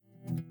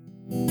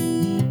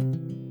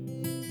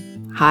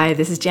Hi,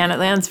 this is Janet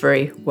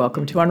Lansbury.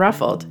 Welcome to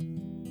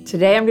Unruffled.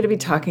 Today I'm going to be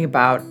talking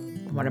about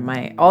one of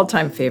my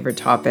all-time favorite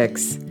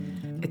topics.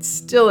 It's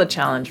still a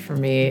challenge for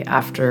me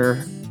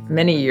after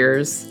many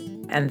years,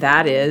 and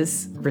that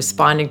is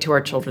responding to our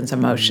children's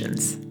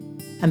emotions.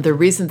 And the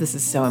reason this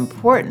is so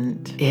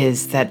important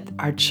is that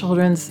our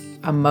children's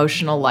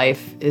emotional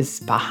life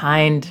is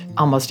behind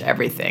almost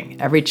everything.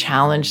 Every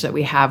challenge that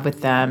we have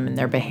with them and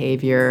their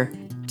behavior,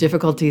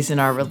 difficulties in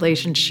our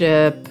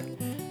relationship,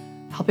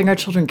 helping our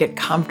children get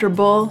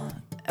comfortable,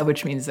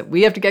 which means that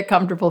we have to get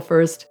comfortable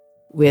first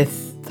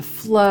with the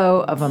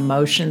flow of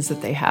emotions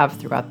that they have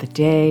throughout the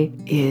day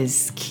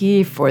is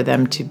key for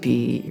them to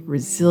be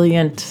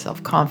resilient,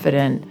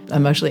 self-confident,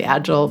 emotionally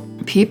agile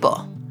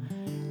people.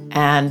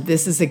 And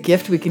this is a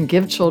gift we can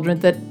give children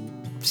that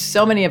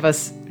so many of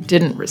us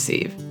didn't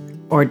receive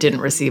or didn't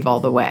receive all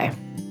the way.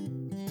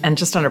 And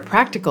just on a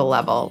practical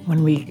level,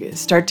 when we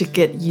start to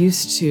get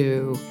used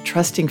to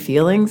trusting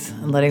feelings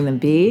and letting them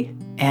be,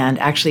 and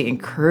actually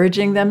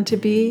encouraging them to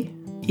be,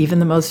 even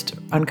the most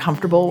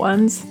uncomfortable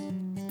ones,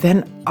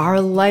 then our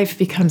life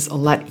becomes a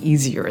lot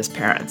easier as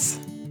parents.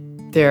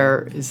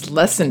 There is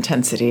less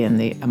intensity in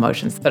the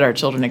emotions that our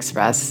children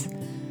express,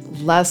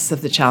 less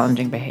of the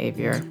challenging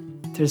behavior.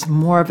 There's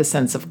more of a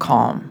sense of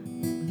calm.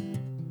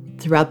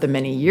 Throughout the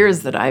many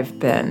years that I've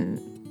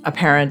been a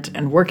parent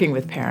and working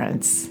with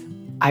parents,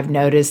 I've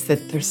noticed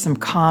that there's some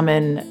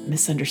common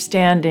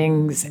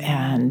misunderstandings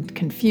and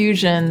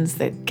confusions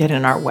that get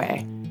in our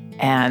way.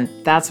 And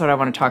that's what I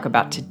want to talk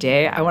about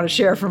today. I want to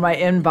share from my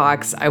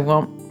inbox. I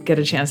won't get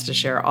a chance to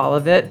share all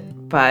of it,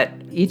 but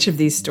each of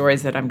these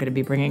stories that I'm going to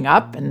be bringing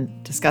up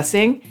and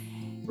discussing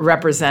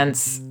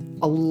represents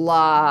a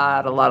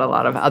lot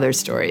of other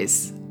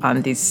stories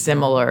on these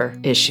similar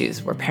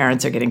issues where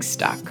parents are getting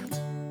stuck.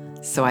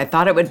 So I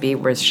thought it would be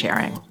worth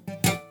sharing.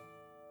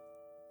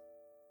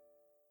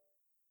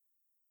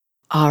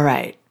 All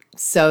right.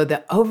 So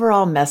the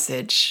overall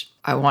message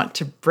I want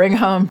to bring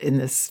home in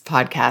this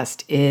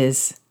podcast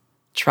is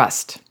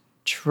trust.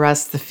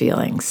 Trust the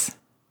feelings.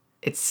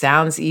 It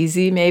sounds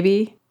easy,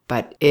 maybe,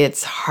 but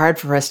it's hard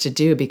for us to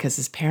do because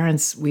as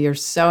parents, we are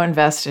so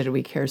invested.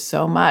 We care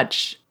so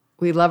much.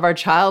 We love our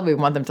child. We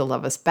want them to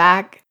love us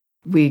back.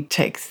 We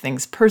take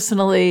things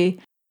personally.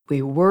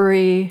 We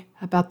worry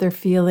about their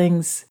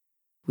feelings.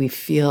 We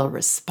feel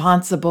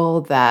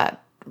responsible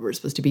that we're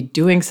supposed to be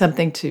doing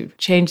something to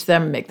change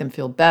them, make them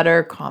feel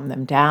better, calm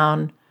them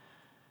down.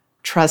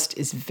 Trust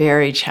is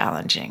very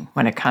challenging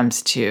when it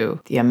comes to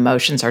the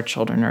emotions our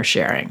children are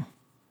sharing.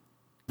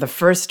 The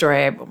first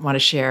story I want to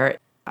share,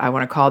 I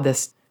want to call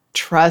this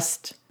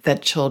Trust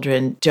That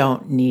Children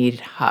Don't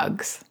Need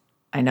Hugs.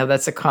 I know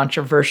that's a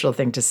controversial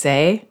thing to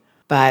say,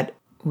 but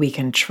we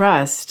can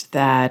trust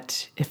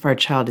that if our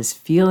child is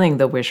feeling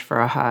the wish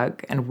for a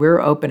hug and we're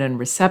open and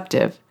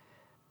receptive,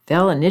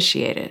 they'll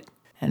initiate it,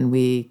 and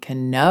we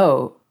can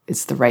know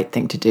it's the right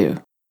thing to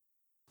do.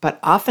 But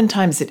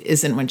oftentimes it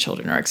isn't when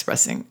children are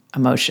expressing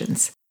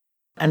emotions.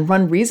 And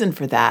one reason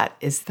for that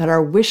is that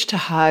our wish to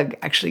hug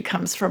actually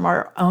comes from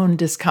our own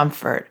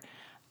discomfort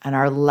and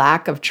our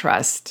lack of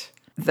trust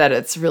that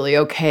it's really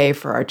okay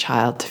for our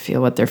child to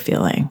feel what they're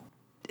feeling.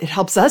 It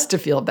helps us to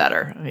feel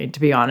better, to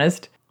be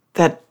honest,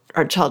 that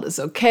our child is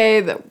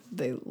okay, that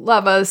they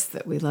love us,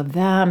 that we love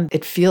them.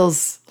 It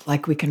feels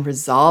like we can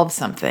resolve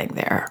something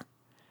there.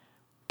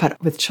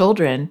 But with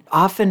children,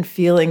 often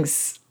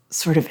feelings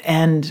sort of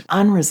end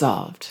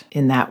unresolved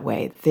in that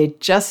way. They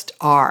just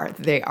are.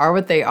 They are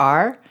what they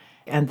are,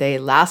 and they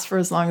last for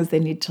as long as they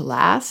need to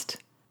last.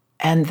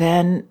 And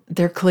then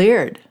they're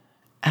cleared,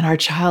 and our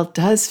child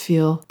does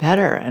feel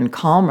better and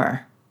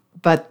calmer.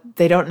 But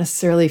they don't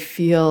necessarily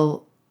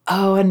feel,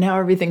 oh, and now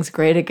everything's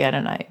great again,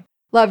 and I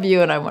love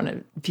you, and I want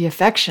to be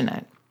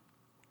affectionate.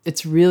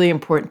 It's really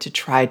important to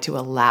try to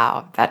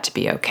allow that to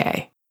be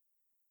okay.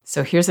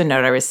 So here's a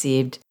note I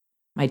received.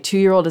 My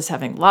 2-year-old is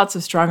having lots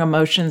of strong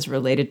emotions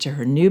related to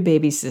her new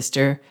baby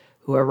sister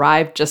who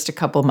arrived just a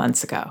couple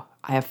months ago.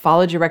 I have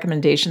followed your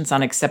recommendations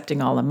on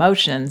accepting all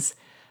emotions,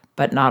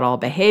 but not all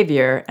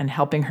behavior, and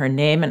helping her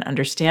name and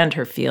understand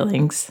her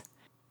feelings.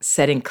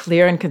 Setting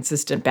clear and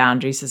consistent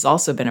boundaries has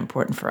also been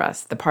important for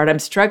us. The part I'm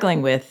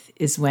struggling with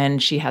is when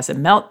she has a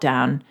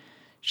meltdown,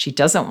 she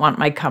doesn't want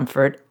my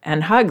comfort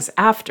and hugs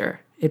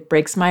after. It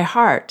breaks my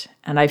heart,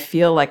 and I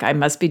feel like I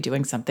must be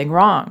doing something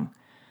wrong.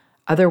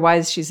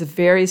 Otherwise, she's a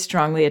very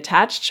strongly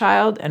attached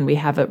child, and we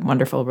have a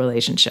wonderful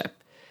relationship.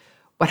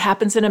 What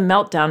happens in a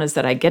meltdown is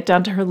that I get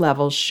down to her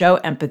level, show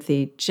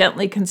empathy,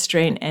 gently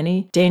constrain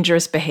any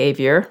dangerous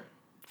behavior,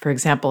 for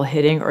example,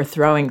 hitting or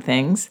throwing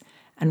things,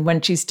 and when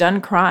she's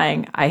done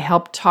crying, I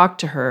help talk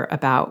to her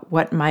about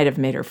what might have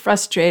made her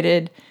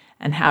frustrated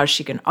and how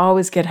she can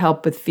always get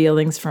help with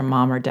feelings from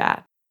mom or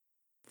dad.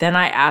 Then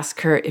I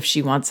ask her if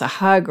she wants a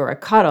hug or a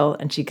cuddle,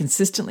 and she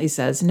consistently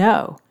says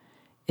no.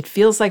 It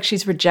feels like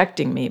she's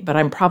rejecting me, but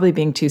I'm probably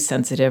being too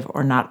sensitive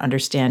or not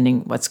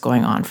understanding what's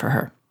going on for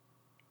her.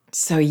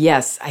 So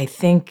yes, I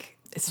think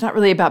it's not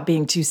really about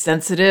being too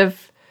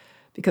sensitive,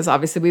 because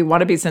obviously we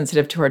want to be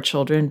sensitive to our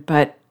children,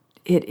 but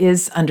it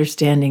is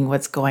understanding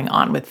what's going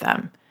on with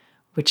them.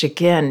 which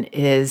again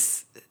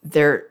is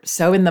they're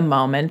so in the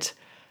moment,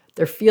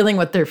 they're feeling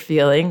what they're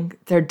feeling,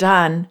 they're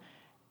done,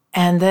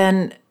 and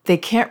then they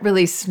can't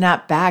really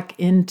snap back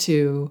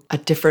into a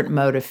different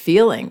mode of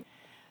feeling.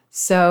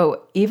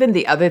 So even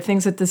the other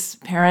things that this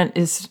parent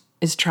is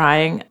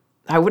trying,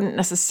 I wouldn't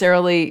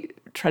necessarily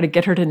try to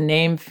get her to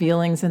name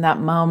feelings in that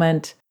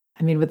moment.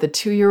 I mean, with a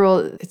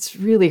 2-year-old, it's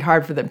really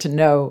hard for them to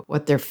know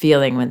what they're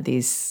feeling when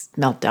these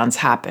meltdowns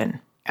happen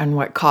and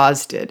what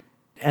caused it.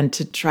 And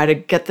to try to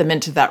get them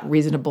into that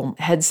reasonable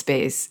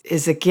headspace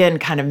is, again,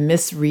 kind of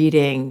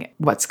misreading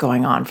what's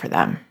going on for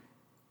them.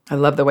 I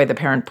love the way the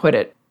parent put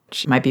it.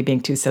 She might be being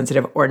too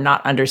sensitive or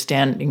not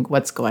understanding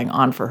what's going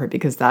on for her,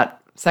 because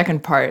that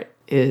second part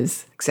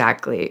is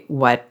exactly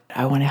what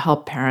I want to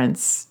help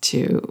parents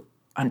to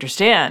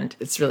understand.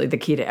 It's really the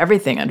key to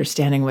everything,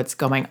 understanding what's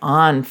going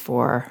on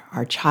for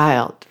our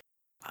child,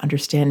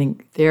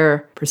 understanding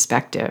their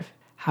perspective,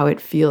 how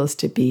it feels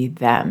to be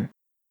them.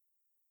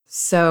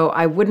 So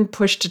I wouldn't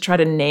push to try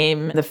to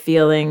name the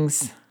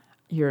feelings.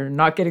 You're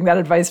not getting that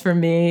advice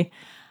from me.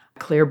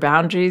 Clear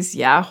boundaries,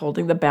 yeah,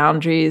 holding the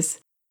boundaries.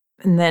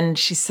 And then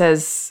she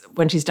says,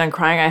 when she's done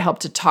crying, I help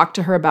to talk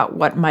to her about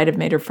what might have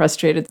made her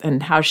frustrated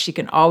and how she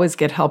can always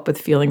get help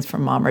with feelings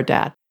from mom or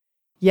dad.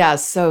 Yeah,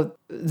 so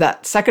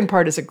that second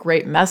part is a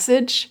great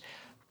message,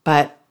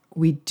 but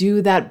we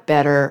do that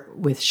better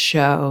with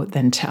show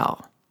than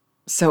tell.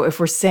 So if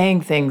we're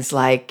saying things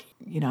like,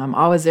 I'm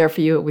always there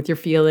for you with your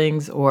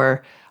feelings,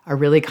 or a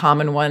really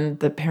common one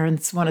that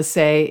parents want to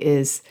say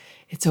is,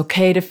 it's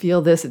okay to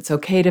feel this, it's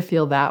okay to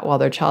feel that while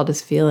their child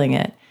is feeling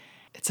it.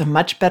 It's a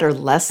much better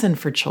lesson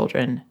for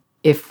children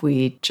if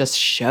we just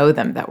show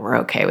them that we're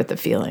okay with the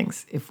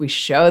feelings, if we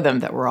show them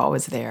that we're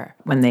always there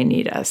when they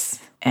need us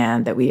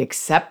and that we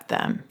accept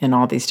them in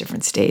all these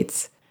different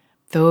states.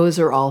 Those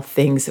are all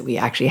things that we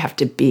actually have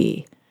to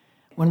be.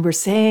 When we're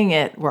saying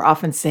it, we're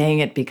often saying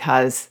it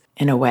because,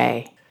 in a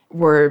way,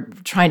 we're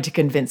trying to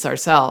convince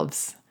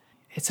ourselves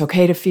it's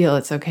okay to feel,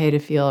 it's okay to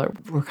feel.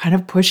 We're kind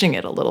of pushing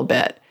it a little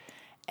bit.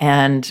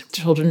 And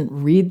children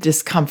read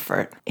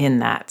discomfort in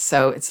that.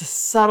 So it's a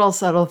subtle,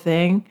 subtle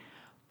thing,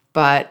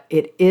 but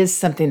it is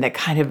something that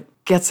kind of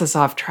gets us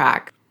off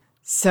track.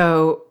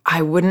 So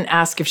I wouldn't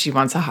ask if she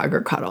wants a hug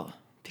or cuddle,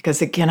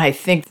 because again, I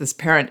think this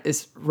parent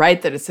is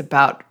right that it's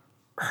about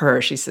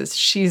her. She says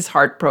she's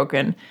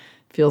heartbroken,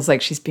 feels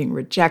like she's being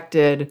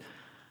rejected.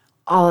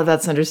 All of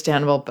that's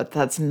understandable, but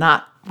that's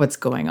not what's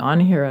going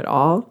on here at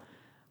all.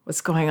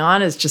 What's going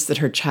on is just that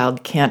her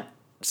child can't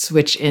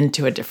switch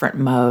into a different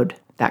mode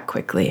that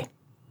quickly.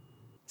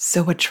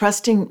 So what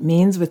trusting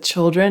means with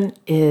children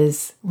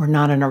is we're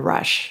not in a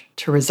rush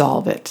to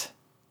resolve it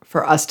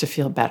for us to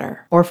feel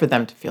better or for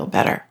them to feel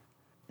better.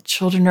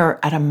 Children are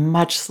at a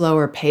much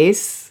slower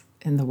pace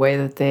in the way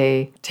that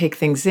they take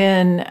things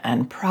in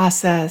and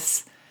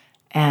process,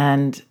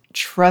 and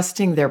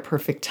trusting their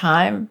perfect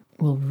time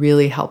will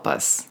really help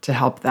us to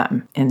help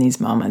them in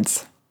these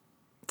moments.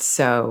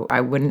 So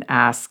I wouldn't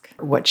ask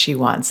what she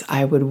wants.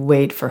 I would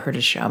wait for her to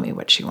show me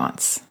what she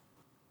wants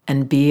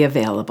and be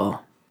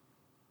available.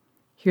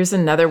 Here's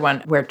another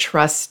one where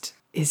trust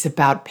is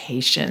about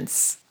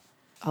patience,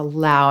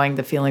 allowing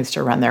the feelings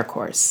to run their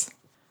course.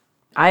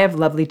 I have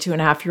lovely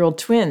 2.5-year-old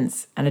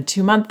twins and a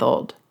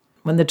 2-month-old.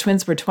 When the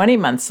twins were 20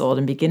 months old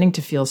and beginning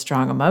to feel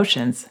strong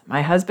emotions,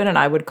 my husband and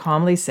I would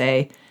calmly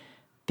say,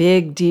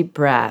 big, deep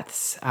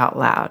breaths out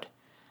loud.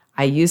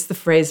 I used the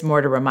phrase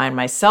more to remind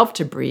myself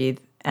to breathe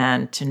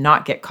and to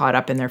not get caught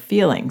up in their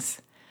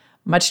feelings.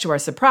 Much to our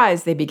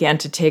surprise, they began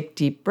to take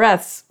deep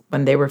breaths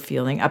when they were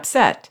feeling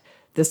upset.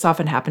 This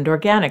often happened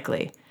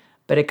organically,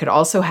 but it could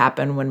also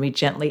happen when we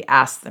gently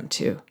asked them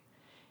to.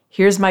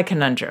 Here's my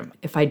conundrum.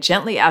 If I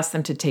gently ask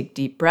them to take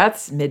deep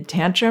breaths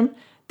mid-tantrum,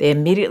 they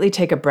immediately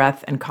take a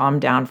breath and calm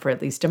down for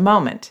at least a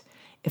moment.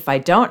 If I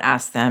don't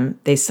ask them,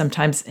 they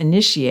sometimes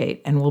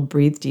initiate and will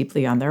breathe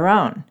deeply on their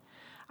own.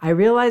 I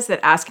realize that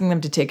asking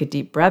them to take a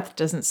deep breath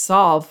doesn't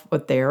solve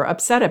what they are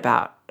upset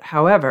about.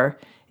 However,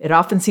 it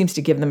often seems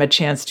to give them a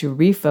chance to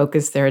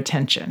refocus their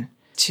attention,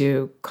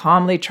 to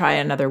calmly try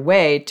another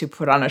way to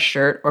put on a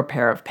shirt or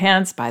pair of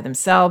pants by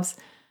themselves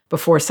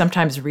before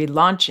sometimes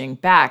relaunching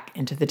back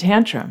into the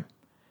tantrum.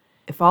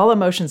 If all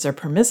emotions are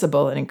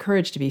permissible and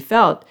encouraged to be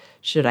felt,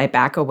 should I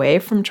back away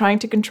from trying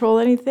to control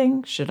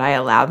anything? Should I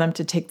allow them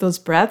to take those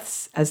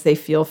breaths as they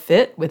feel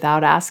fit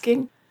without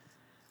asking?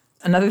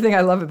 Another thing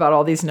I love about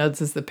all these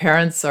notes is the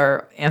parents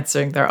are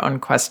answering their own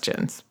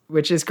questions,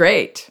 which is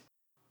great.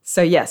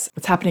 So yes,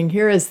 what's happening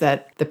here is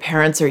that the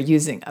parents are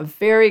using a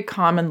very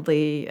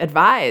commonly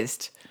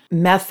advised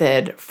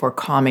method for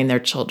calming their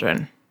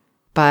children.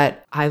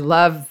 But I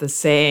love the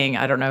saying,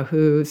 I don't know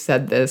who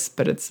said this,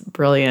 but it's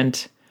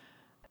brilliant.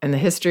 In the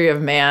history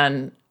of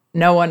man,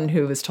 no one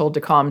who was told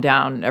to calm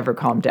down ever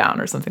calmed down,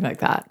 or something like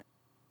that.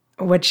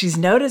 What she's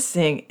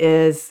noticing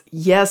is,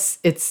 yes,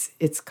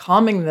 it's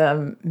calming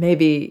them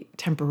maybe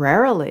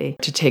temporarily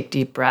to take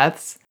deep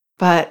breaths,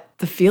 but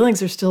the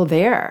feelings are still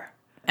there.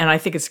 And I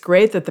think it's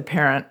great that the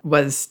parent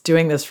was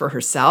doing this for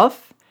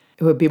herself.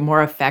 it would be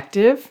more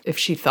effective if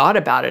she thought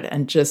about it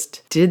and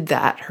just did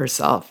that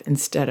herself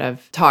instead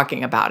of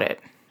talking about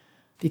it.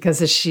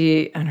 Because as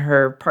she and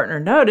her partner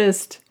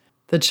noticed,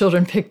 the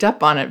children picked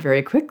up on it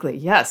very quickly.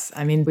 Yes,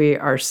 I mean, we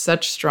are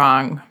such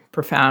strong,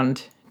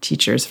 profound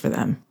teachers for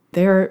them.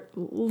 They're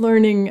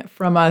learning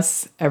from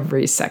us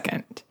every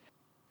second.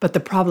 But the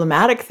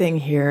problematic thing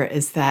here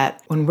is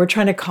that when we're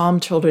trying to calm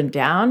children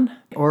down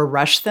or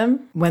rush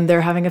them when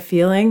they're having a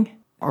feeling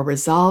or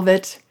resolve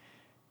it,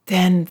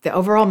 then the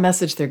overall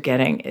message they're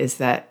getting is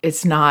that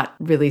it's not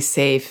really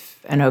safe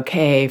and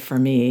okay for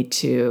me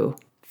to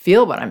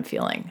feel what I'm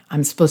feeling.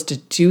 I'm supposed to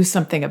do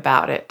something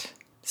about it,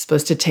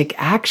 supposed to take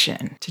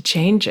action to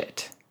change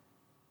it.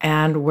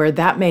 And where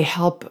that may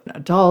help an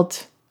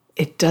adult,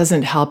 it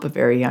doesn't help a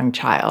very young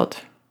child.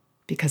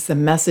 Because the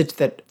message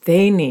that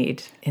they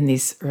need in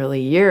these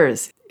early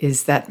years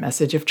is that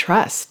message of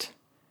trust.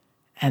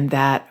 And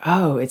that,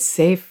 oh, it's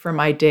safe for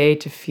my day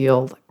to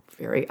feel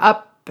very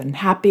up and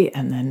happy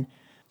and then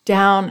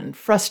down and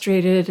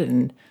frustrated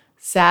and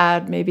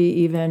sad, maybe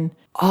even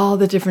all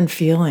the different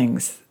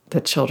feelings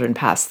that children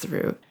pass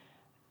through.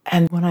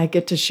 And when I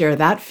get to share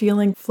that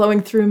feeling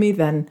flowing through me,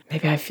 then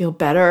maybe I feel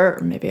better,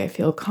 or maybe I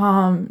feel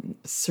calm,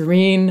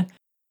 serene.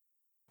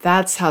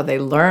 That's how they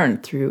learn,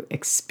 through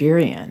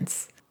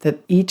experience,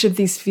 that each of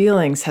these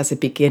feelings has a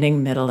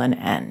beginning, middle, and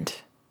end.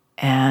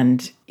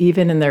 And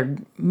even in their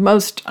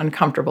most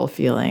uncomfortable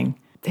feeling,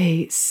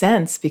 they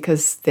sense,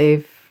 because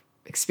they've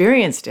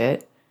experienced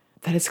it,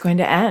 that it's going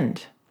to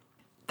end.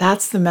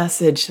 That's the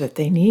message that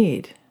they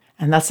need.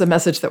 And that's the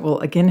message that will,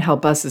 again,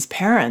 help us as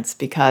parents,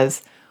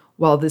 because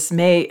while this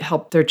may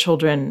help their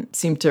children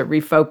seem to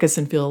refocus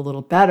and feel a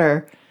little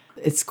better,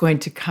 it's going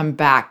to come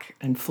back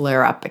and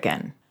flare up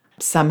again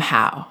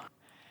somehow.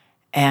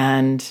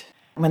 And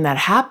when that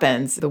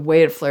happens, the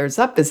way it flares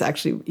up is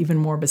actually even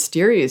more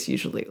mysterious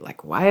usually.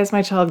 Like, why is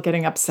my child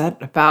getting upset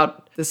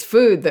about this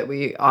food that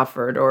we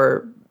offered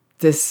or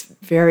this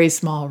very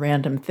small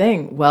random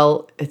thing?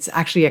 Well, it's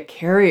actually a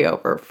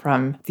carryover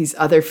from these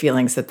other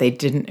feelings that they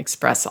didn't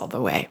express all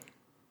the way.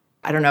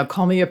 I don't know,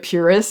 call me a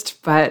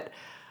purist, but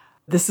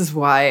this is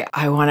why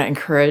I want to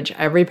encourage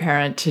every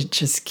parent to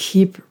just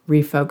keep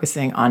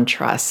refocusing on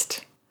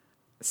trust.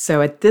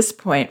 So at this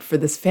point for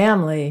this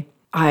family,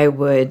 I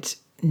would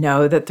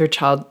know that their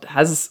child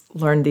has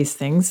learned these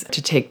things,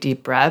 to take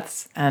deep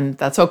breaths, and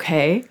that's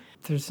okay.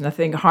 There's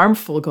nothing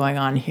harmful going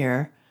on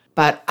here,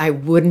 but I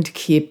wouldn't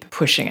keep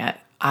pushing it.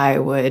 I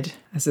would,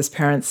 as this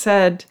parent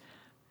said,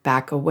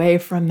 back away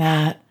from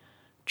that,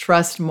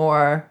 trust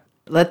more,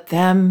 let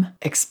them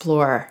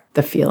explore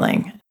the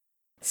feeling.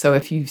 So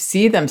if you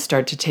see them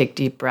start to take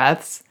deep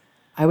breaths,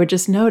 I would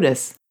just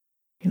notice,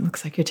 it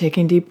looks like you're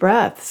taking deep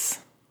breaths.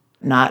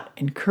 Not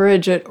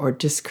encourage it or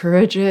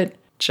discourage it,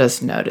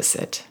 just notice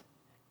it.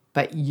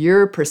 But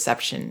your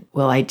perception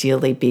will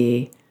ideally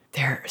be,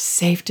 they're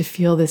safe to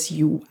feel this.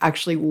 You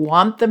actually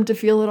want them to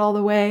feel it all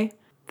the way.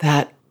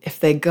 That if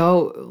they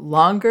go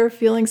longer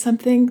feeling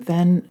something,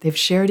 then they've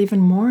shared even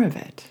more of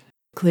it,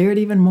 cleared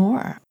even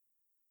more.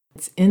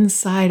 It's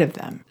inside of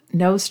them.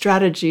 No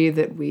strategy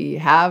that we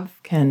have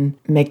can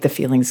make the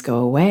feelings go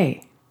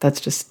away. That's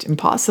just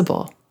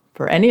impossible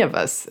for any of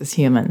us as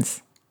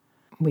humans.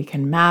 We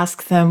can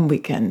mask them, we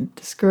can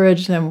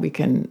discourage them, we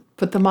can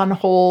put them on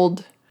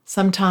hold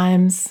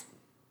sometimes,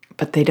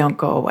 but they don't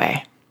go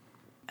away.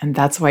 And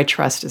that's why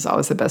trust is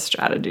always the best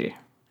strategy.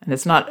 And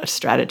it's not a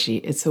strategy,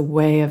 it's a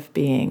way of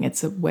being,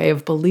 it's a way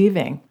of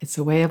believing, it's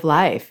a way of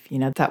life,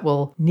 that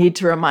we'll need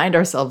to remind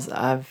ourselves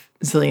of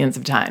zillions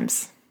of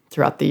times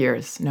throughout the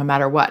years, no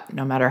matter what,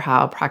 no matter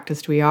how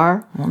practiced we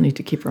are, we'll need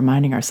to keep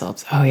reminding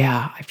ourselves, oh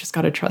yeah, I've just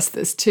got to trust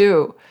this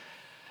too.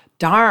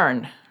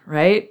 Darn,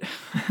 right?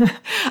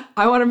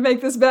 I want to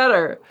make this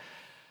better.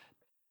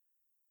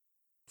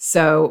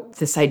 So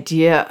this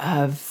idea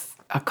of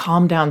a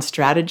calm down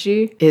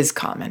strategy is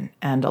common,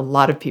 and a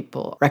lot of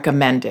people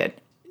recommend it.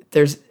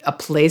 There's a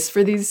place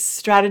for these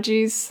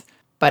strategies,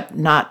 but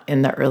not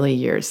in the early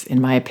years,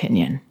 in my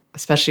opinion,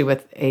 especially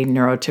with a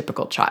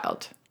neurotypical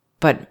child.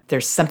 But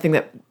there's something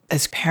that,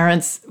 as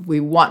parents, we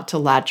want to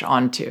latch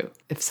onto.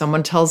 If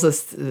someone tells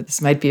us that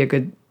this might be a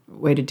good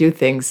way to do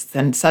things,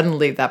 then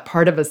suddenly that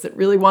part of us that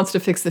really wants to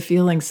fix the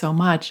feeling so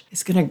much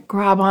is going to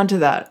grab onto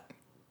that.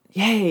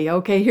 Yay,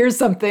 okay, here's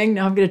something.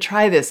 Now I'm going to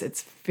try this.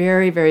 It's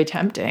very, very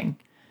tempting.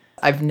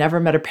 I've never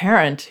met a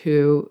parent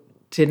who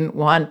didn't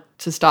want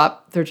to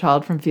stop their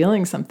child from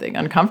feeling something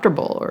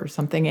uncomfortable or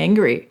something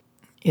angry.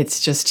 It's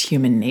just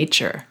human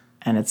nature.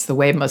 And it's the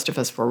way most of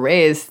us were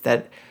raised,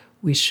 that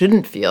we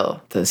shouldn't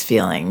feel those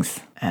feelings.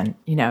 And,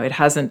 it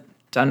hasn't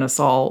done us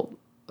all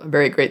a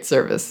very great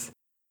service.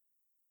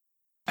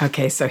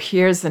 Okay, so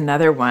here's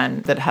another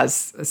one that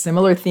has a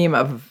similar theme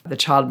of the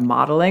child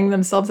modeling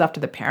themselves after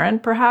the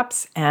parent,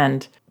 perhaps,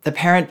 and the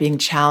parent being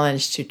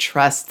challenged to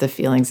trust the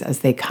feelings as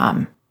they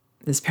come.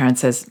 This parent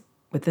says,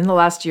 within the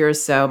last year or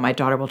so, my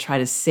daughter will try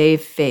to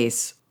save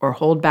face or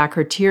hold back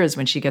her tears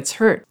when she gets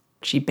hurt.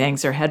 She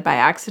bangs her head by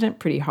accident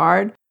pretty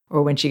hard,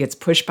 or when she gets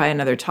pushed by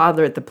another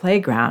toddler at the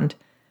playground.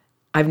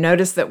 I've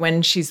noticed that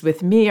when she's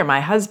with me or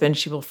my husband,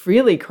 she will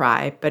freely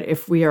cry. But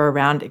if we are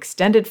around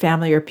extended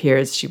family or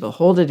peers, she will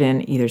hold it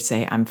in, either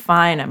say, I'm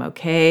fine, I'm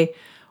okay,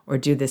 or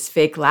do this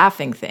fake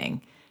laughing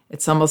thing.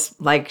 It's almost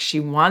like she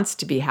wants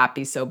to be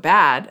happy so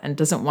bad and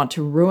doesn't want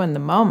to ruin the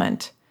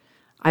moment.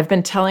 I've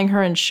been telling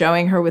her and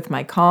showing her with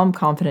my calm,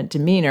 confident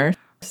demeanor,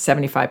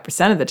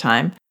 75% of the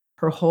time,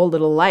 her whole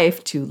little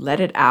life to let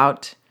it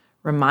out,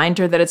 remind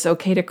her that it's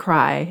okay to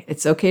cry,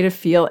 it's okay to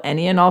feel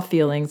any and all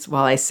feelings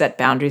while I set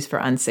boundaries for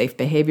unsafe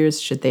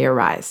behaviors should they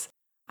arise.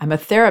 I'm a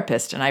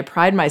therapist and I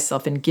pride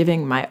myself in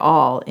giving my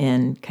all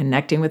in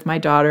connecting with my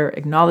daughter,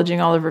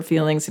 acknowledging all of her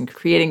feelings, and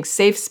creating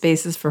safe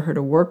spaces for her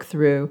to work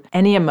through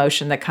any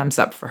emotion that comes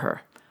up for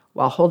her,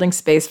 while holding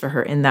space for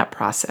her in that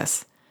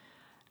process.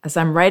 As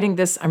I'm writing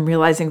this, I'm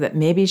realizing that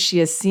maybe she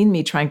has seen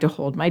me trying to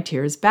hold my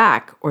tears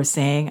back or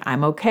saying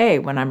I'm okay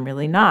when I'm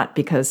really not,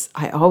 because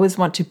I always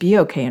want to be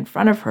okay in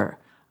front of her.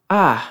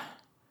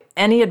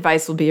 Any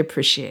advice will be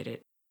appreciated.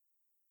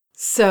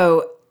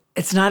 So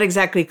it's not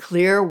exactly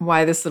clear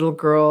why this little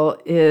girl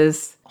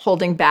is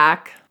holding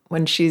back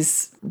when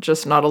she's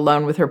just not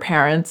alone with her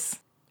parents.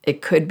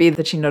 It could be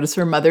that she noticed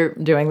her mother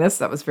doing this.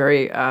 That was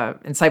very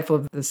insightful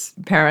of this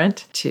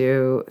parent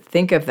to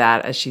think of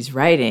that as she's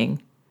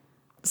writing.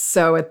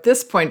 So at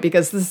this point,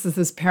 because this is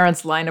this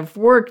parent's line of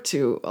work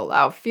to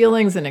allow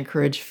feelings and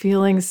encourage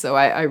feelings, so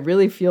I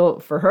really feel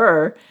for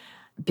her,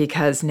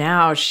 because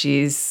now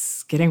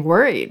she's getting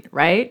worried,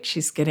 right?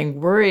 She's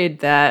getting worried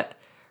that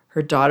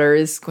her daughter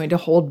is going to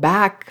hold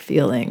back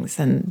feelings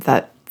and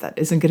that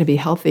isn't going to be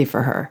healthy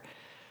for her.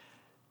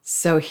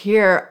 So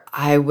here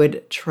I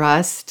would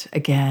trust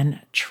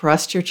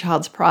your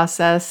child's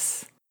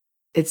process.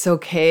 It's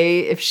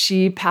okay if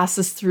she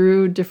passes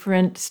through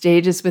different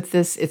stages with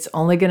this. It's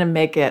only going to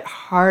make it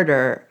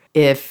harder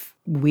if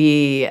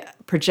we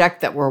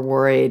project that we're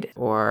worried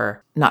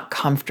or not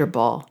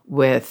comfortable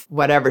with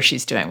whatever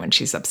she's doing when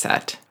she's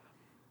upset.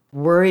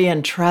 Worry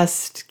and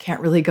trust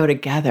can't really go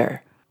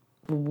together.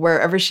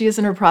 Wherever she is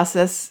in her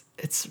process,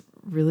 it's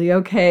really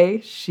okay.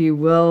 She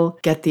will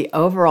get the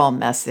overall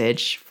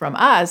message from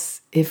us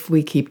if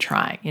we keep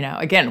trying.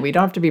 Again, we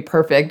don't have to be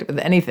perfect with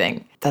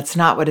anything. That's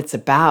not what it's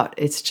about.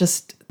 It's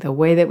just the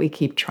way that we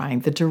keep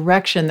trying, the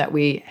direction that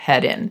we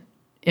head in,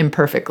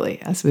 imperfectly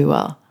as we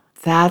will.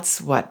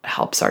 That's what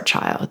helps our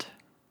child.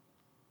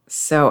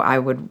 So I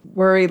would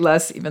worry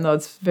less, even though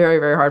it's very,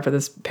 very hard for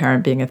this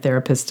parent being a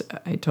therapist.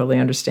 I totally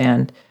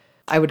understand.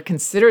 I would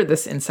consider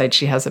this insight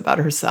she has about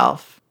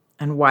herself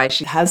and why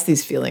she has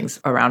these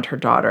feelings around her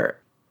daughter.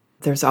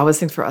 There's always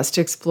things for us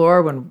to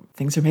explore when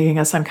things are making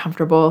us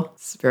uncomfortable.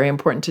 It's very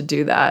important to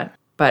do that.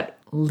 But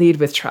lead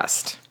with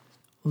trust.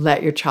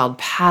 Let your child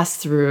pass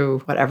through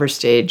whatever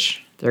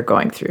stage they're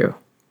going through.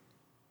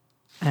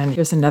 And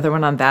here's another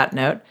one on that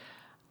note.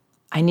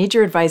 I need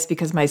your advice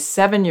because my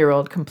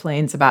 7-year-old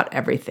complains about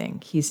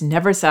everything. He's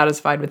never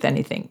satisfied with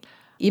anything,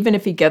 even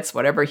if he gets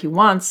whatever he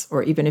wants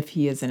or even if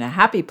he is in a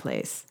happy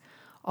place.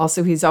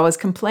 Also, he's always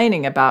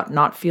complaining about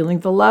not feeling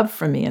the love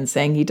from me and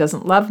saying he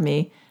doesn't love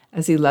me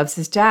as he loves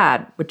his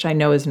dad, which I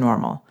know is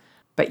normal.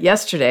 But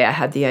yesterday I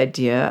had the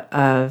idea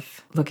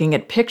of looking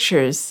at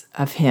pictures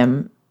of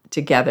him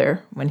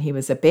together when he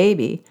was a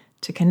baby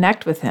to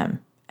connect with him.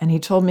 And he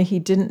told me he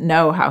didn't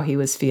know how he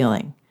was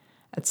feeling.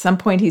 At some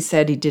point he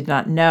said he did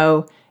not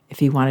know if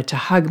he wanted to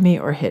hug me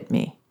or hit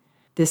me.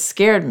 This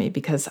scared me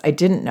because I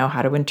didn't know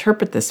how to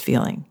interpret this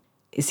feeling.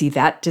 Is he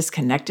that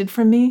disconnected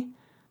from me?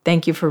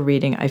 Thank you for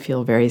reading. I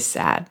feel very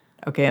sad.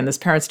 Okay, and this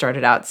parent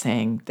started out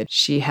saying that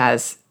she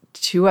has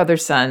 2 other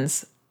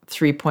sons,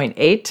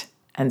 3.8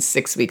 and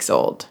 6 weeks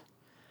old.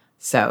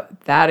 So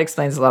that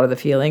explains a lot of the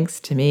feelings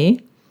to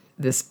me.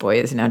 This boy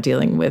is now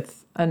dealing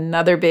with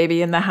another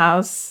baby in the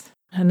house,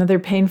 another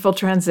painful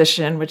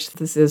transition, which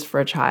this is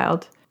for a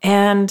child.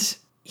 And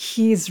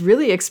he's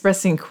really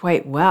expressing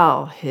quite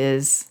well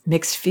his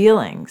mixed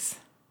feelings.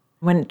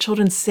 When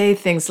children say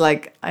things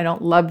like, I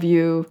don't love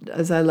you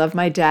as I love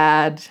my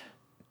dad,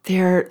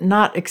 they're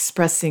not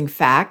expressing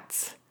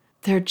facts.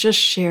 They're just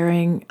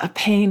sharing a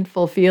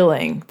painful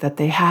feeling that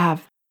they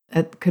have.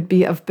 It could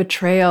be of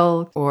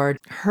betrayal or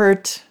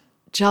hurt,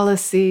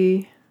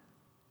 jealousy.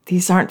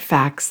 These aren't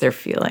facts, they're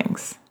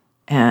feelings.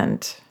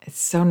 And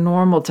it's so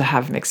normal to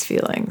have mixed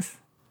feelings.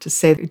 To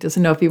say he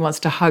doesn't know if he wants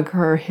to hug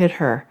her or hit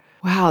her.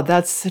 Wow,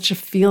 that's such a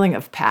feeling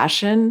of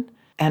passion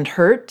and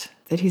hurt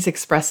that he's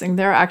expressing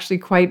there actually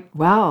quite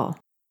well.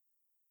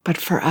 But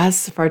for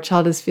us, if our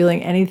child is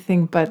feeling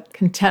anything but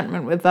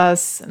contentment with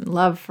us and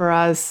love for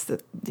us,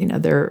 that,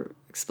 they're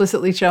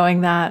explicitly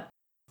showing that,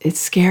 it's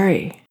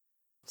scary.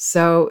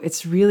 So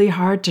it's really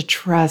hard to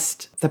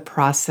trust the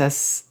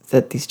process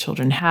that these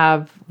children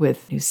have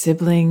with new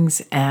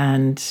siblings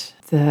and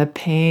the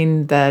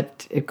pain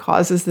that it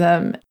causes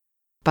them.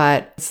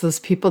 But it's those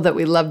people that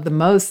we love the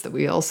most that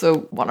we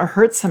also want to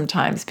hurt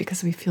sometimes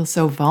because we feel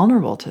so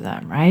vulnerable to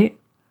them, right?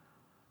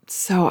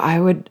 So I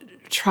would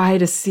try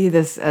to see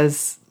this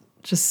as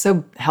just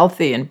so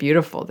healthy and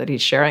beautiful that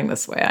he's sharing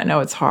this way. I know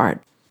it's hard.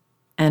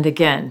 And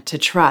again, to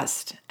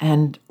trust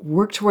and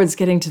work towards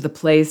getting to the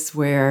place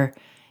where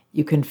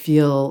You can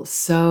feel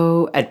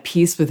so at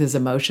peace with his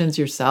emotions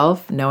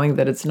yourself, knowing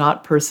that it's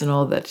not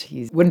personal, that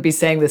he wouldn't be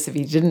saying this if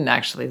he didn't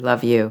actually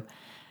love you.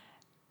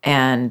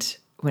 And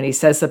when he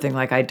says something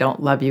like, I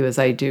don't love you as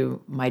I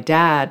do my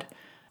dad,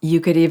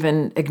 you could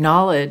even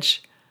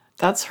acknowledge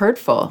that's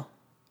hurtful.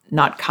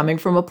 Not coming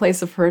from a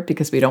place of hurt,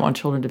 because we don't want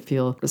children to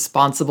feel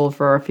responsible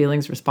for our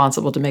feelings,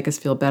 responsible to make us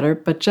feel better,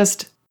 but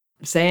just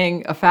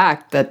saying a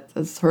fact that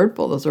that's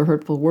hurtful. Those are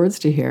hurtful words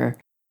to hear.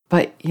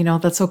 But,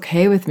 that's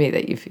okay with me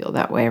that you feel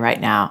that way right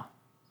now.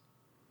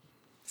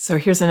 So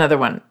here's another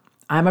one.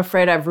 I'm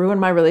afraid I've ruined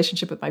my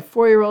relationship with my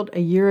 4-year-old. A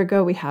year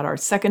ago, we had our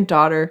second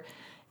daughter.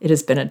 It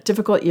has been a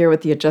difficult year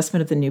with the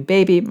adjustment of the new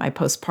baby, my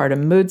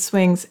postpartum mood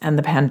swings, and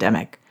the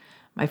pandemic.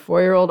 My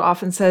 4-year-old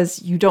often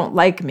says, you don't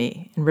like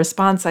me. In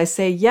response, I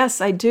say,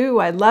 yes, I do.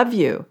 I love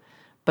you.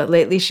 But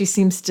lately she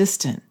seems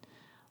distant.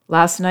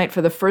 Last night,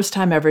 for the first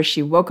time ever,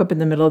 she woke up in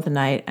the middle of the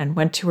night and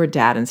went to her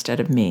dad instead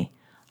of me.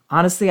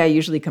 Honestly, I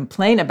usually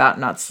complain about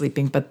not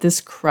sleeping, but this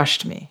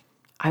crushed me.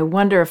 I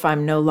wonder if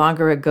I'm no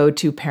longer a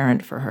go-to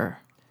parent for her.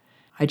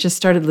 I just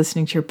started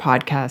listening to your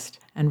podcast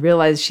and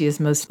realized she is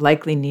most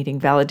likely needing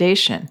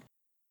validation.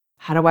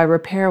 How do I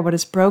repair what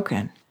is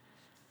broken?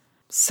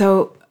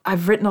 So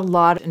I've written a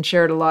lot and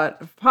shared a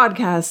lot of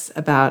podcasts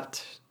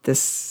about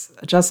this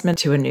adjustment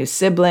to a new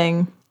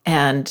sibling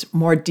and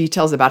more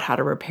details about how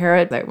to repair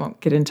it. I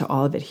won't get into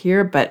all of it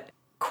here, but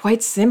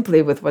quite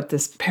simply with what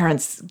this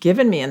parent's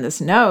given me in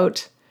this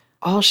note,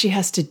 all she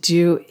has to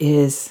do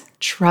is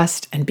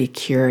trust and be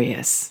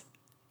curious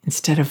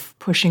instead of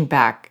pushing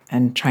back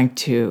and trying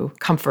to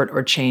comfort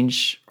or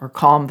change or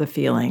calm the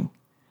feeling.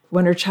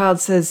 When her child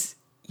says,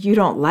 you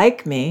don't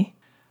like me,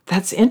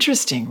 that's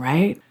interesting,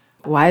 right?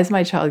 Why is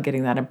my child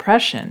getting that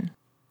impression?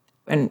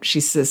 And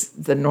she says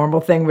the normal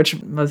thing,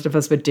 which most of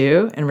us would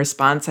do. In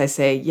response, I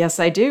say, yes,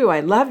 I do. I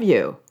love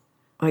you.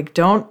 Like,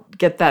 don't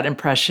get that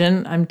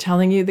impression. I'm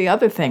telling you the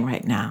other thing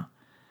right now.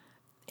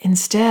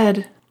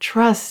 Instead,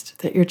 trust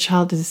that your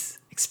child is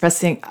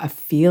expressing a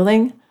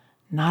feeling,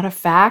 not a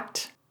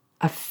fact,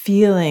 a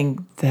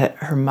feeling that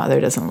her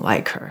mother doesn't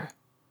like her.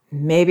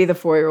 Maybe the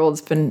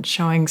 4-year-old's been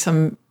showing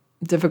some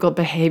difficult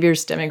behavior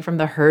stemming from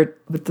the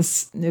hurt with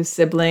this new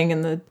sibling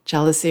and the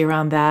jealousy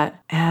around that.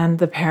 And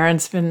the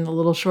parent's been a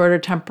little shorter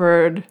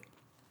tempered.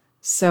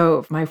 So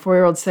if my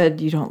 4-year-old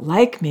said, you don't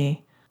like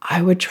me,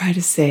 I would try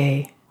to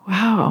say,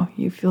 wow,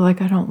 you feel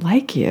like I don't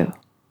like you.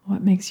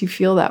 What makes you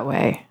feel that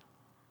way?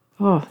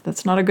 Oh,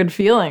 that's not a good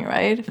feeling,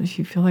 right? If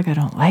you feel like I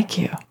don't like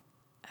you.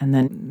 And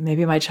then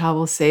maybe my child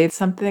will say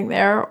something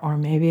there, or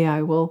maybe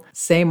I will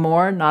say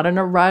more, not in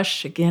a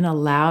rush. Again,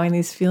 allowing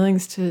these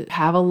feelings to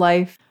have a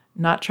life,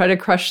 not try to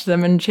crush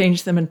them and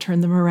change them and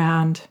turn them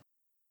around.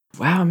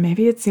 Wow,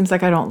 maybe it seems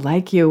like I don't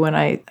like you when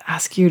I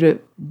ask you to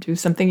do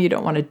something you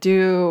don't want to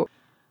do.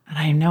 And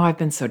I know I've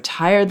been so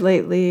tired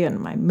lately and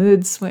my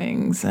mood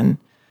swings. And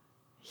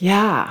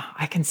yeah,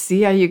 I can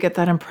see how you get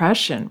that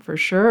impression for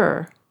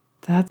sure.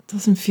 That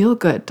doesn't feel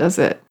good, does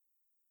it?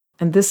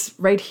 And this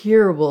right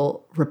here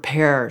will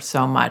repair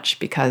so much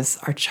because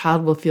our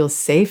child will feel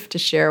safe to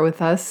share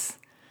with us.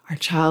 Our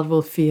child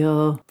will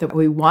feel that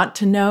we want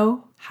to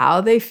know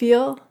how they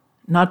feel,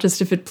 not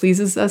just if it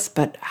pleases us,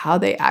 but how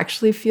they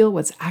actually feel,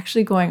 what's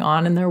actually going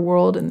on in their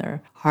world, in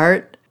their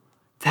heart.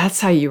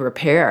 That's how you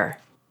repair.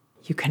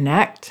 You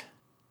connect.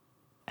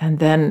 And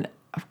then,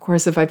 of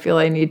course, if I feel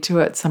I need to,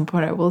 at some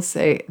point I will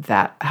say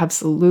that,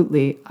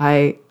 absolutely,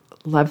 I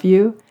love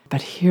you,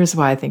 but here's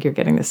why I think you're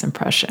getting this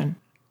impression.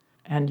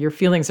 And your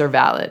feelings are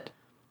valid,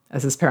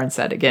 as his parent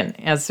said, again,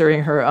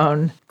 answering her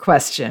own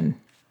question.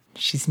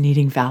 She's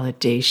needing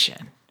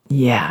validation.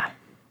 Yeah,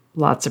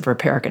 lots of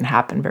repair can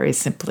happen very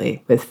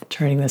simply with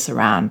turning this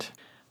around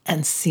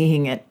and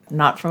seeing it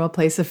not from a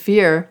place of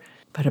fear,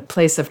 but a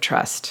place of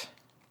trust.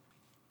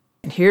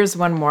 And here's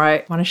one more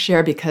I want to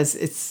share because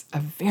it's a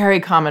very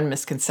common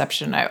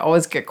misconception. I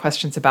always get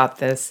questions about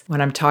this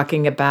when I'm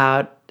talking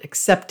about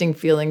accepting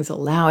feelings,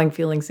 allowing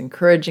feelings,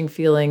 encouraging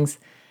feelings.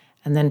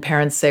 And then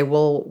parents say,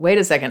 well, wait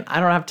a second, I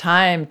don't have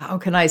time. How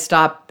can I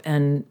stop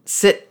and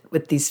sit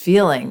with these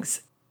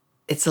feelings?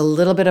 It's a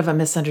little bit of a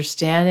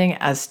misunderstanding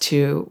as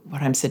to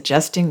what I'm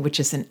suggesting, which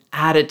is an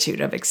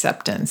attitude of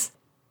acceptance.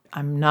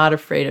 I'm not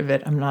afraid of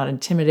it. I'm not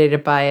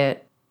intimidated by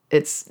it.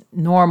 It's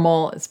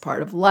normal. It's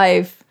part of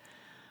life.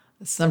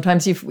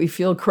 Sometimes we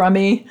feel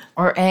crummy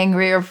or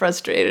angry or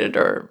frustrated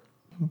or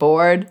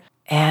bored,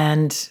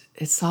 and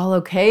it's all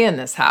okay in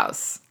this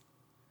house.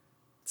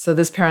 So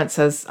this parent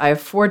says, I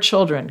have 4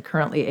 children,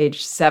 currently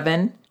aged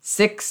 7,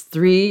 6,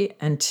 3,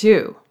 and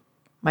 2.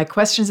 My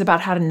question is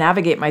about how to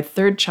navigate my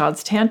 3rd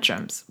child's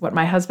tantrums. What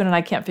my husband and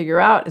I can't figure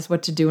out is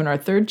what to do when our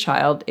 3rd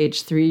child,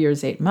 aged 3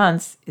 years, 8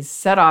 months, is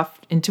set off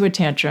into a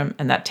tantrum,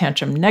 and that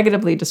tantrum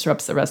negatively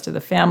disrupts the rest of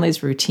the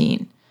family's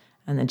routine.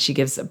 And then she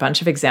gives a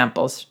bunch of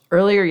examples.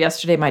 Earlier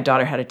yesterday, my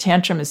daughter had a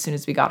tantrum as soon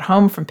as we got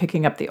home from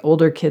picking up the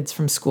older kids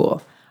from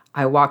school.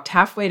 I walked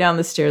halfway down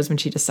the stairs when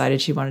she decided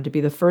she wanted to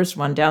be the first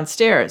one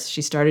downstairs.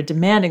 She started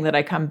demanding that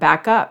I come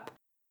back up.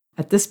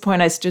 At this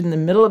point, I stood in the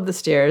middle of the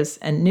stairs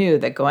and knew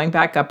that going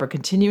back up or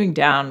continuing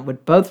down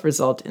would both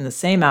result in the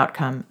same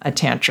outcome, a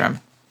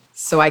tantrum.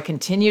 So I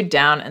continued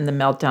down and the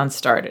meltdown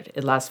started.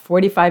 It lasted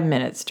 45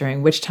 minutes,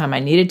 during which time I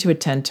needed to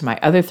attend to my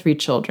other 3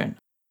 children.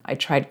 I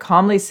tried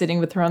calmly sitting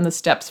with her on the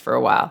steps for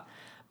a while,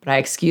 but I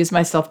excused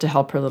myself to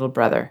help her little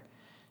brother.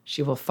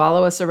 She will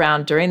follow us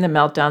around during the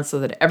meltdown so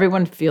that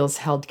everyone feels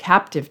held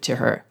captive to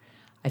her.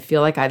 I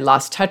feel like I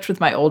lost touch with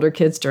my older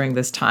kids during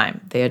this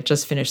time. They had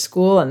just finished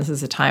school, and this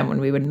is a time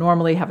when we would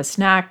normally have a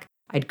snack.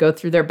 I'd go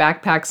through their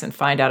backpacks and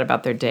find out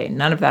about their day.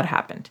 None of that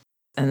happened.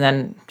 And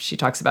then she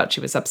talks about she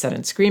was upset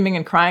and screaming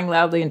and crying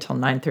loudly until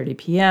 9:30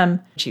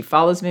 p.m. She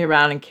follows me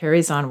around and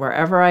carries on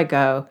wherever I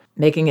go,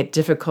 making it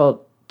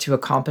difficult to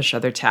accomplish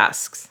other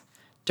tasks.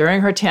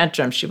 During her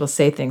tantrum, she will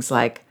say things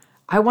like,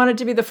 I wanted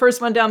to be the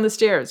first one down the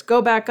stairs.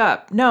 Go back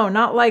up. No,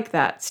 not like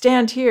that.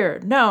 Stand here.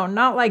 No,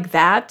 not like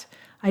that.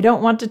 I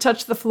don't want to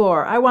touch the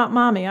floor. I want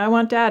mommy. I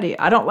want daddy.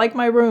 I don't like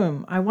my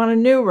room. I want a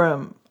new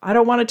room. I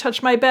don't want to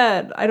touch my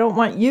bed. I don't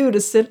want you to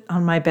sit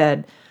on my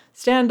bed.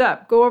 Stand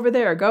up. Go over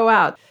there. Go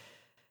out.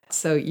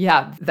 So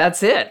yeah,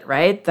 that's it,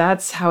 right?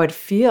 That's how it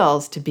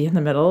feels to be in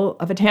the middle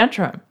of a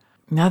tantrum.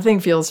 Nothing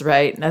feels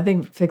right.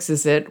 Nothing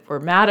fixes it. We're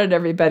mad at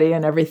everybody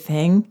and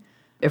everything.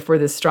 If we're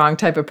this strong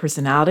type of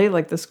personality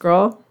like this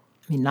girl,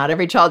 I mean, not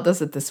every child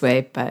does it this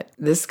way, but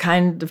this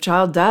kind of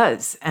child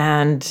does.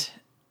 And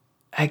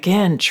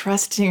again,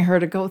 trusting her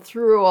to go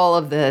through all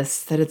of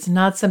this, that it's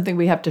not something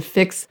we have to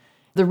fix.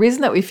 The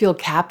reason that we feel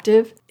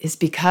captive is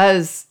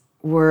because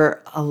we're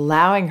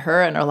allowing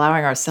her and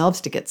allowing ourselves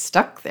to get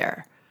stuck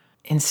there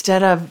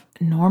instead of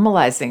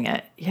normalizing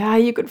it. Yeah,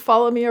 you could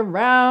follow me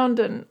around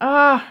and,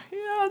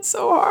 it's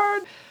so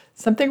hard.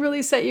 Something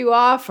really set you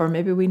off, or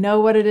maybe we know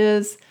what it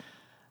is.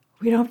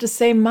 We don't have to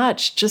say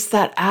much, just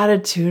that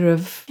attitude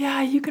of,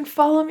 yeah, you can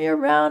follow me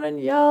around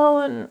and yell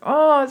and,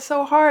 it's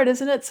so hard,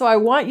 isn't it? So I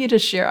want you to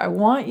share. I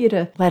want you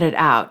to let it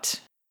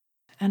out.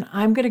 And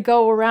I'm going to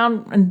go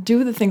around and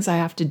do the things I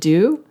have to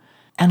do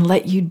and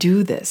let you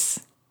do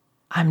this.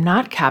 I'm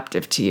not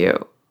captive to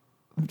you.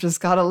 I've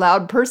just got a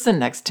loud person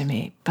next to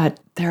me, but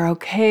they're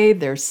okay.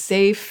 They're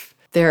safe.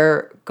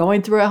 They're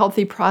going through a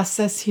healthy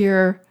process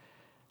here.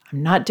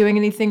 I'm not doing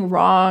anything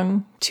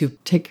wrong to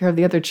take care of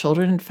the other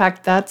children. In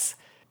fact,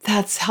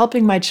 that's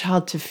helping my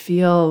child to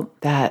feel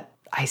that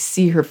I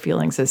see her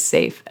feelings as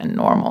safe and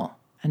normal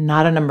and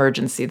not an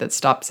emergency that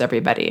stops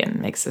everybody and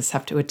makes us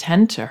have to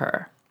attend to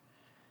her.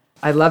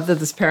 I love that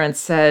this parent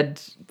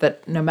said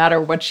that no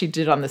matter what she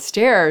did on the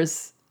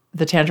stairs,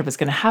 the tantrum was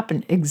going to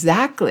happen.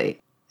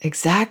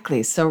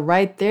 Exactly. So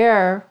right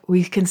there,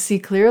 we can see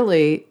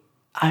clearly,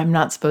 I'm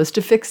not supposed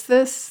to fix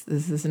this.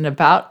 This isn't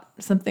about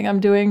something I'm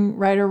doing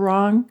right or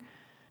wrong.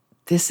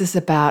 This is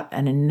about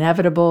an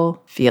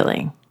inevitable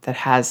feeling that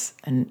has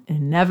an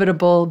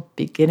inevitable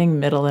beginning,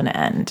 middle, and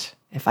end,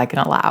 if I can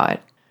allow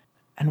it.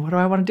 And what do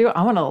I want to do?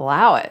 I want to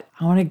allow it.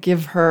 I want to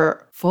give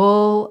her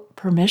full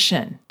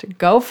permission to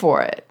go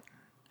for it.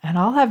 And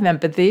I'll have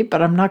empathy,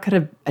 but I'm not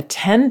going to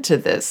attend to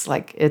this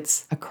like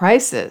it's a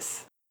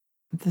crisis.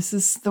 This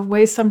is the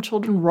way some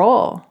children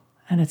roll,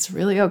 and it's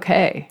really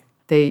okay.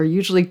 They are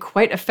usually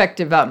quite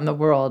effective out in the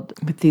world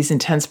with these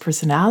intense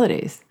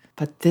personalities,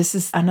 but this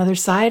is another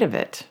side of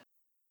it.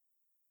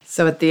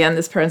 So at the end,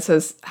 this parent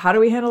says, how do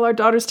we handle our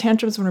daughter's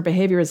tantrums when her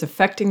behavior is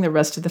affecting the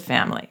rest of the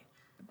family?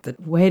 The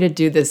way to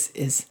do this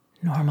is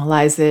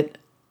normalize it,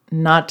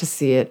 not to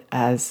see it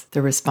as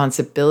the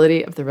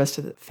responsibility of the rest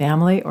of the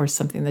family or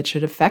something that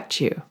should affect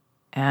you.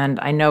 And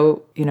I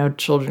know,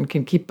 children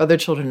can keep other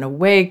children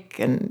awake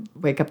and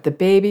wake up the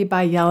baby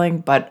by yelling,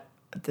 but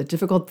the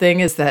difficult thing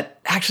is that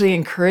actually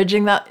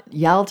encouraging that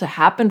yell to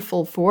happen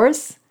full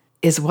force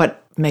is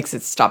what makes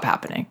it stop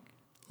happening.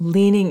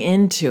 Leaning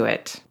into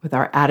it with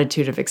our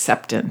attitude of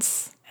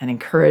acceptance and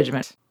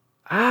encouragement.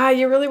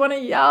 You really want to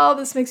yell?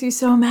 This makes you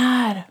so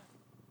mad.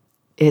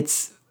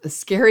 It's a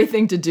scary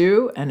thing to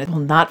do, and it will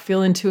not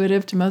feel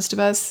intuitive to most of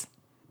us.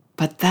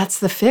 But that's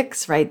the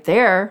fix right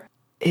there,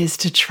 is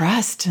to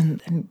trust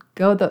and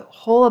go the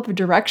whole other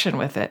direction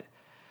with it.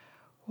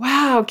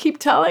 Wow, keep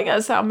telling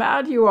us how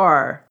mad you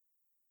are.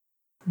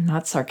 I'm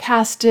not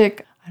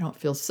sarcastic. I don't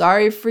feel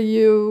sorry for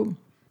you.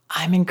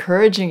 I'm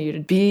encouraging you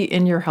to be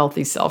in your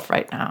healthy self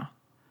right now,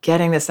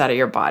 getting this out of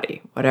your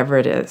body, whatever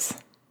it is.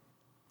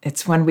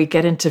 It's when we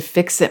get into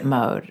fix-it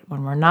mode,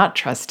 when we're not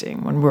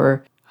trusting, when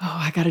we're,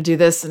 I got to do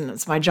this and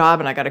it's my job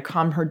and I got to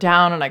calm her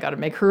down and I got to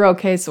make her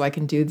okay so I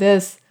can do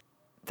this.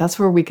 That's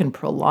where we can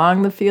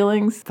prolong the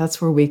feelings. That's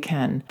where we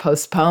can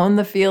postpone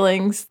the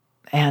feelings.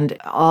 And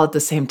all at the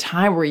same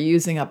time, we're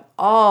using up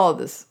all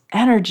this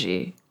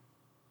energy,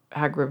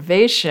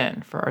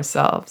 aggravation for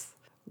ourselves,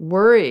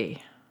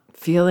 worry,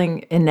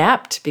 feeling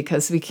inept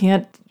because we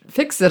can't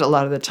fix it a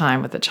lot of the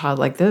time with a child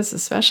like this,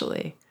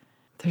 especially.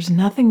 There's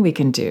nothing we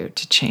can do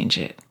to change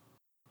it.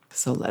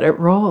 So let it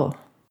roll.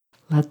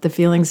 Let the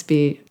feelings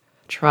be.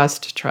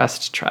 Trust,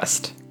 trust,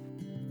 trust.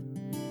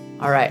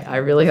 All right, I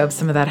really hope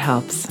some of that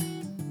helps.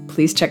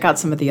 Please check out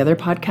some of the other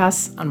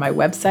podcasts on my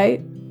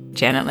website,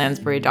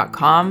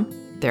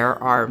 janetlansbury.com.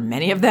 There are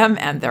many of them,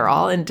 and they're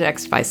all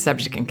indexed by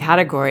subject and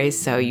category,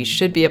 so you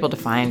should be able to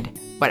find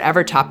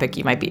whatever topic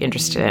you might be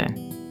interested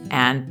in.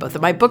 And both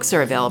of my books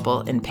are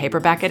available in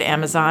paperback at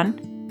Amazon: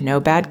 No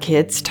Bad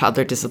Kids,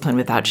 Toddler Discipline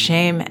Without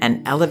Shame,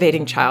 and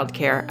Elevating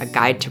Childcare, A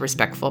Guide to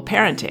Respectful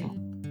Parenting.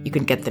 You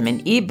can get them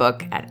in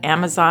ebook at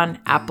Amazon,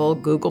 Apple,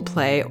 Google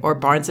Play, or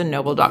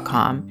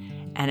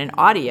barnesandnoble.com, and in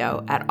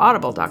audio at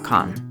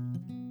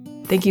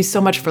audible.com. Thank you so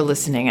much for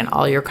listening and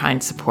all your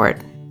kind support.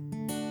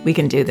 We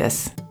can do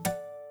this.